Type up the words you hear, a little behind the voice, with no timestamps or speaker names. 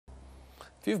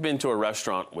If you've been to a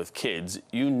restaurant with kids,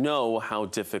 you know how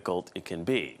difficult it can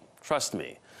be. Trust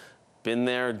me. Been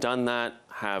there, done that,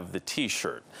 have the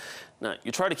t-shirt. Now,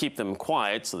 you try to keep them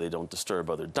quiet so they don't disturb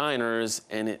other diners,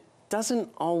 and it doesn't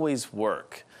always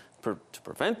work. To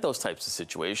prevent those types of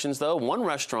situations, though, one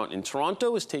restaurant in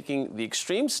Toronto is taking the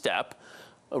extreme step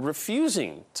of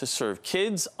refusing to serve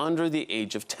kids under the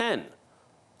age of 10.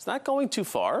 Is that going too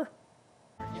far?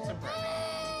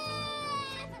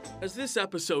 As this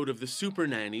episode of The Super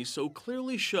Nanny so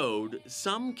clearly showed,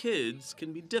 some kids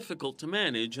can be difficult to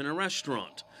manage in a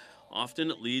restaurant.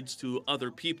 Often it leads to other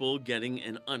people getting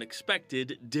an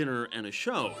unexpected dinner and a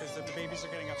show. Because the babies are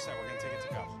getting upset, we're going to take it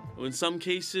to go. In some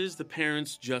cases, the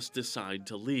parents just decide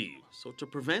to leave. So to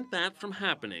prevent that from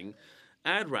happening,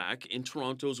 ADRAC in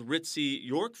Toronto's ritzy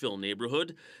Yorkville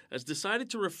neighbourhood has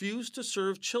decided to refuse to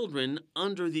serve children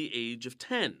under the age of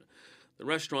 10. The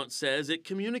restaurant says it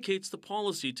communicates the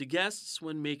policy to guests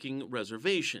when making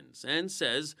reservations and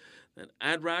says that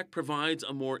ADRAC provides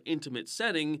a more intimate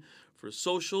setting for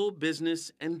social,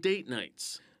 business, and date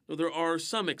nights. Now, there are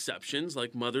some exceptions,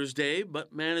 like Mother's Day,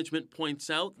 but management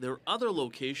points out their other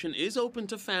location is open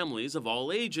to families of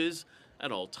all ages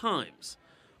at all times.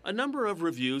 A number of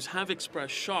reviews have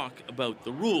expressed shock about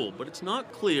the rule, but it's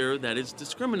not clear that it's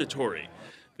discriminatory.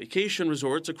 Vacation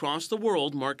resorts across the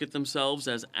world market themselves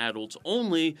as adults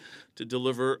only to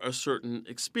deliver a certain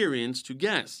experience to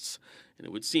guests. And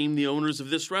it would seem the owners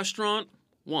of this restaurant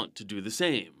want to do the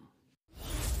same.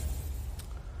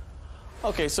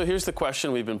 Okay, so here's the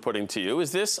question we've been putting to you.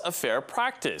 Is this a fair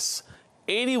practice?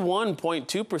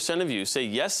 81.2% of you say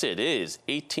yes, it is.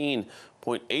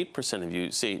 18.8% of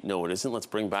you say no, it isn't. Let's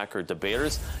bring back our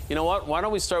debaters. You know what? Why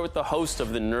don't we start with the host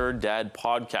of the Nerd Dad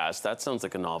podcast? That sounds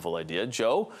like a novel idea.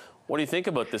 Joe, what do you think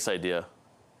about this idea?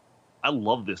 I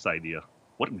love this idea.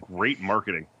 What great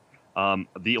marketing.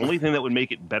 The only thing that would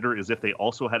make it better is if they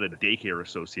also had a daycare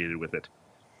associated with it.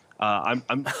 I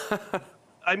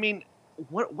mean,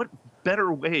 what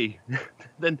better way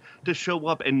than to show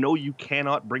up and know you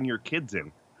cannot bring your kids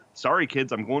in? Sorry,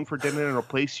 kids, I'm going for dinner in a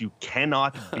place you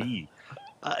cannot be.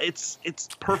 It's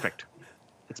perfect.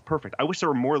 It's perfect. I wish there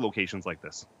were more locations like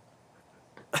this.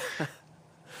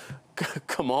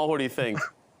 Kamal, what do you think?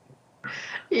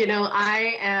 You know,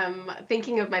 I am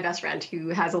thinking of my best friend who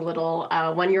has a little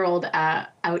one-year-old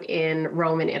out in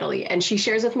Rome in Italy. And she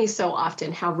shares with me so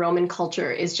often how Roman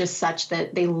culture is just such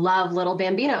that they love little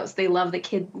bambinos. They love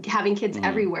having kids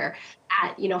everywhere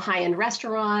at, you know, high-end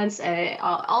restaurants,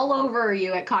 all over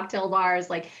you at cocktail bars,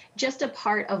 like just a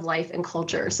part of life and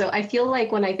culture. So I feel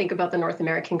like when I think about the North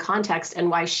American context and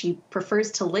why she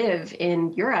prefers to live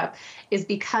in Europe is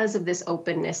because of this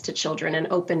openness to children and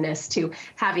openness to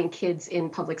having kids in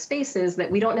public spaces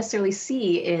that we don't necessarily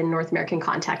see in North American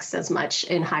contexts as much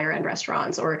in higher end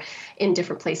restaurants or in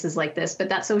different places like this. But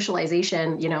that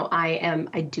socialization, you know,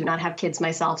 I do not have kids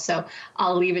myself, so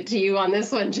I'll leave it to you on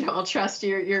this one, Joe. I'll trust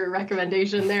your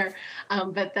recommendation there.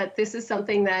 But that this is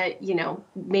something that, you know,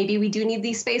 maybe we do need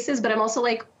these spaces, but I'm also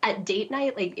like at date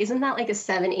night, like, isn't that like a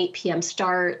 8 p.m.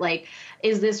 start? Like,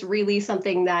 is this really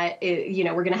something that, you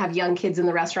know, we're going to have young kids in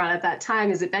the restaurant at that time?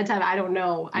 Is it bedtime? I don't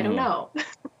know. I don't know.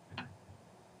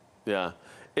 Yeah.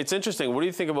 It's interesting. What do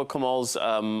you think about Kamal's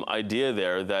idea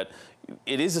there that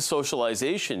it is a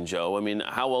socialization, Joe? I mean,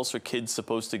 how else are kids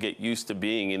supposed to get used to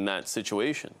being in that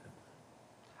situation?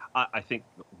 I think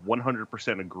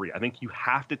 100% agree. I think you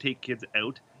have to take kids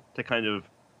out to kind of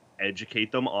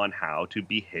educate them on how to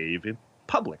behave in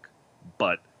public.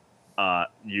 But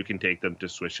you can take them to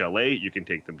Swiss Chalet, you can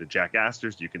take them to Jack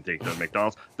Astor's, you can take them to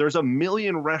McDonald's. There's a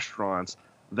million restaurants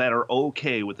that are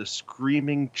okay with a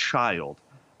screaming child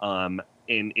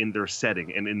in their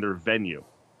setting and in their venue.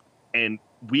 And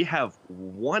we have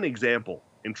one example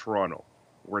in Toronto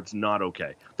where it's not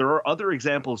okay. There are other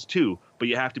examples too, but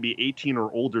you have to be 18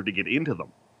 or older to get into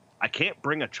them. I can't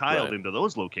bring a child into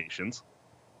those locations.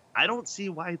 I don't see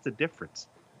why it's a difference.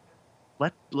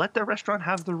 Let the restaurant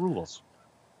have the rules.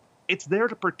 It's there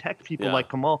to protect people like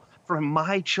Kamal from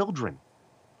my children.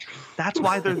 That's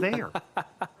why they're there.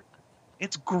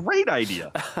 It's a great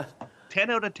idea.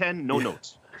 10 out of 10, no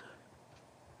notes.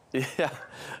 Yeah.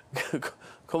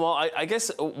 Kamal, I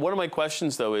guess one of my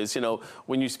questions, though, is, you know,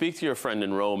 when you speak to your friend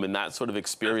in Rome and that sort of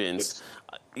experience,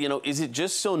 you know, is it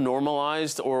just so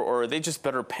normalized, or are they just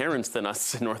better parents than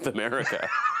us in North America?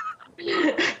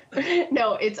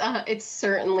 No, it's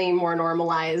certainly more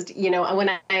normalized. You know, when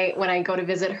I go to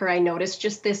visit her, I notice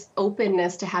just this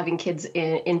openness to having kids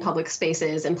in public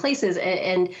spaces and places.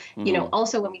 And you know,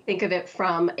 also when we think of it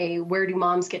from a where do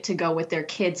moms get to go with their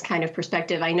kids kind of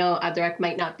perspective, I know Adrak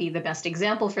might not be the best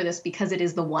example for this because it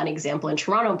is the one example in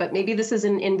Toronto, but maybe this is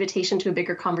an invitation to a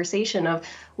bigger conversation of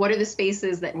what are the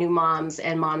spaces that new moms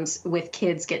and moms with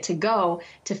kids get to go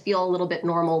to feel a little bit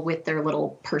normal with their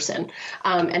little person,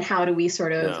 and how do we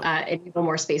sort of enable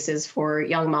more spaces for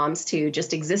young moms to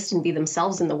just exist and be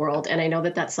themselves in the world. And I know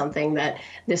that that's something that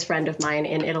this friend of mine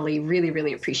in Italy really,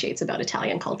 really appreciates about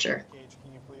Italian culture.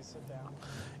 Can you please sit down?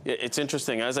 Yeah, it's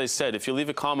interesting. As I said, if you leave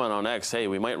a comment on X, hey,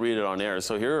 we might read it on air.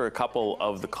 So here are a couple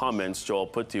of the comments Joel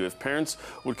put to you. If parents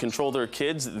would control their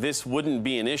kids, this wouldn't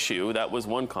be an issue. That was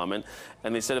one comment.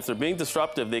 And they said if they're being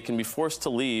disruptive, they can be forced to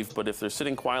leave. But if they're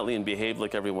sitting quietly and behave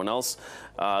like everyone else,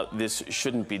 this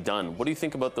shouldn't be done. What do you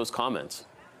think about those comments?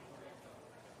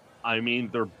 I mean,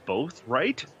 they're both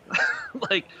right.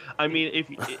 Like, I mean,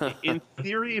 in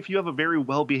theory, if you have a very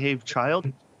well-behaved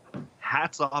child,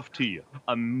 hats off to you.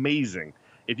 Amazing.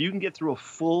 If you can get through a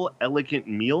full, elegant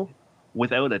meal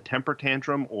without a temper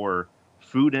tantrum or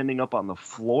food ending up on the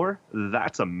floor,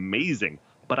 that's amazing.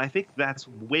 But I think that's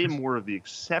way more of the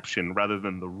exception rather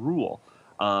than the rule.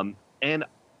 And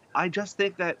I just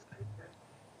think that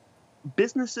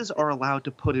businesses are allowed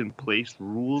to put in place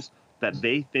rules that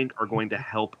they think are going to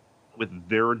help with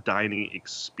their dining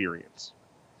experience.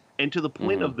 And to the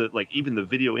point of the, like, even the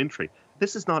video entry,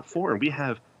 this is not foreign. We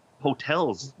have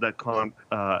hotels that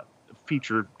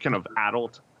feature kind of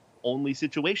adult only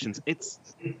situations.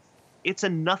 It's a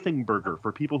nothing burger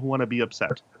for people who want to be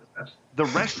upset. The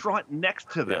restaurant next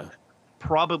to them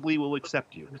probably will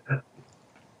accept you.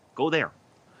 Go there.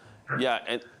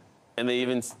 Yeah, and they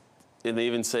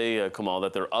even say, Kamal,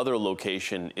 that their other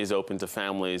location is open to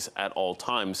families at all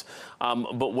times.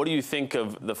 But what do you think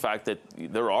of the fact that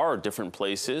there are different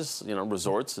places, you know,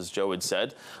 resorts, as Joe had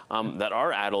said, that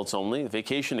are adults only,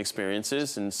 vacation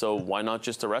experiences, and so why not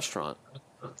just a restaurant?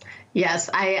 Yes,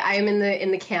 I am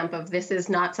in the camp of this is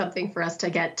not something for us to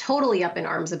get totally up in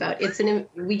arms about.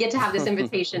 We get to have this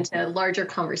invitation to larger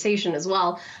conversation as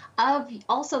well of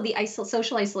also the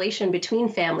social isolation between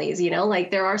families. You know,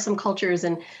 like there are some cultures,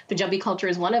 and Punjabi culture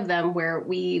is one of them, where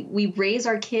we raise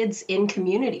our kids in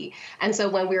community. And so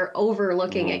when we're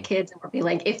overlooking at kids and we're being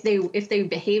like, if they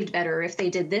behaved better, or if they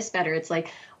did this better, it's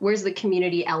like, where's the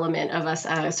community element of us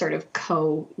sort of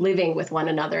co-living with one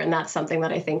another? And that's something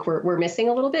that I think we're missing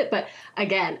a little bit. But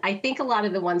again, I think a lot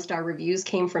of the one-star reviews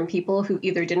came from people who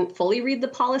either didn't fully read the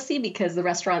policy because the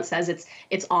restaurant says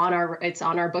it's on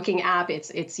our booking app.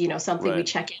 It's you know, something we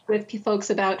check in with folks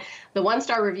about. The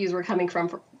one-star reviews were coming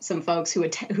from some folks who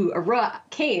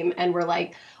came and were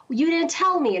like, well, you didn't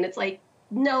tell me. And it's like,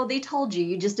 no, they told you,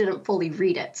 you just didn't fully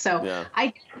read it. So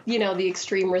the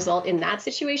extreme result in that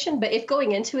situation. But if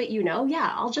going into it,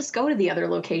 I'll just go to the other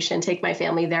location, take my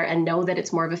family there, and know that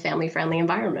it's more of a family-friendly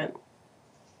environment.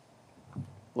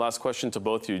 Last question to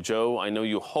both of you. Joe, I know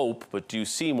you hope, but do you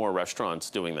see more restaurants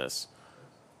doing this?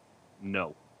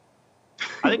 No.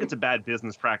 I think it's a bad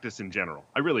business practice in general.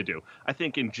 I really do. I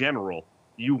think in general,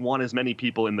 you want as many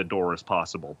people in the door as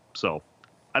possible. So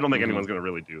I don't think anyone's going to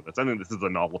really do this. I think this is a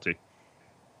novelty.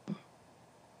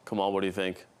 Kamal, what do you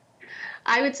think?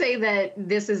 I would say that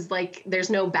this is like, there's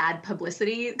no bad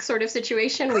publicity sort of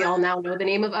situation. We all now know the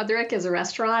name of Udrich as a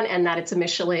restaurant and that it's a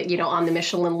Michelin, on the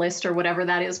Michelin list or whatever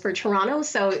that is for Toronto.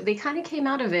 So they kind of came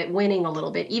out of it winning a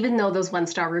little bit, even though those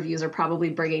one-star reviews are probably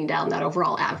bringing down that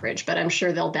overall average. But I'm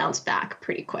sure they'll bounce back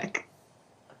pretty quick.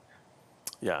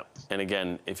 Yeah. And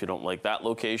again, if you don't like that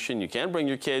location, you can bring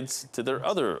your kids to their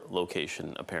other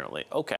location, apparently. Okay.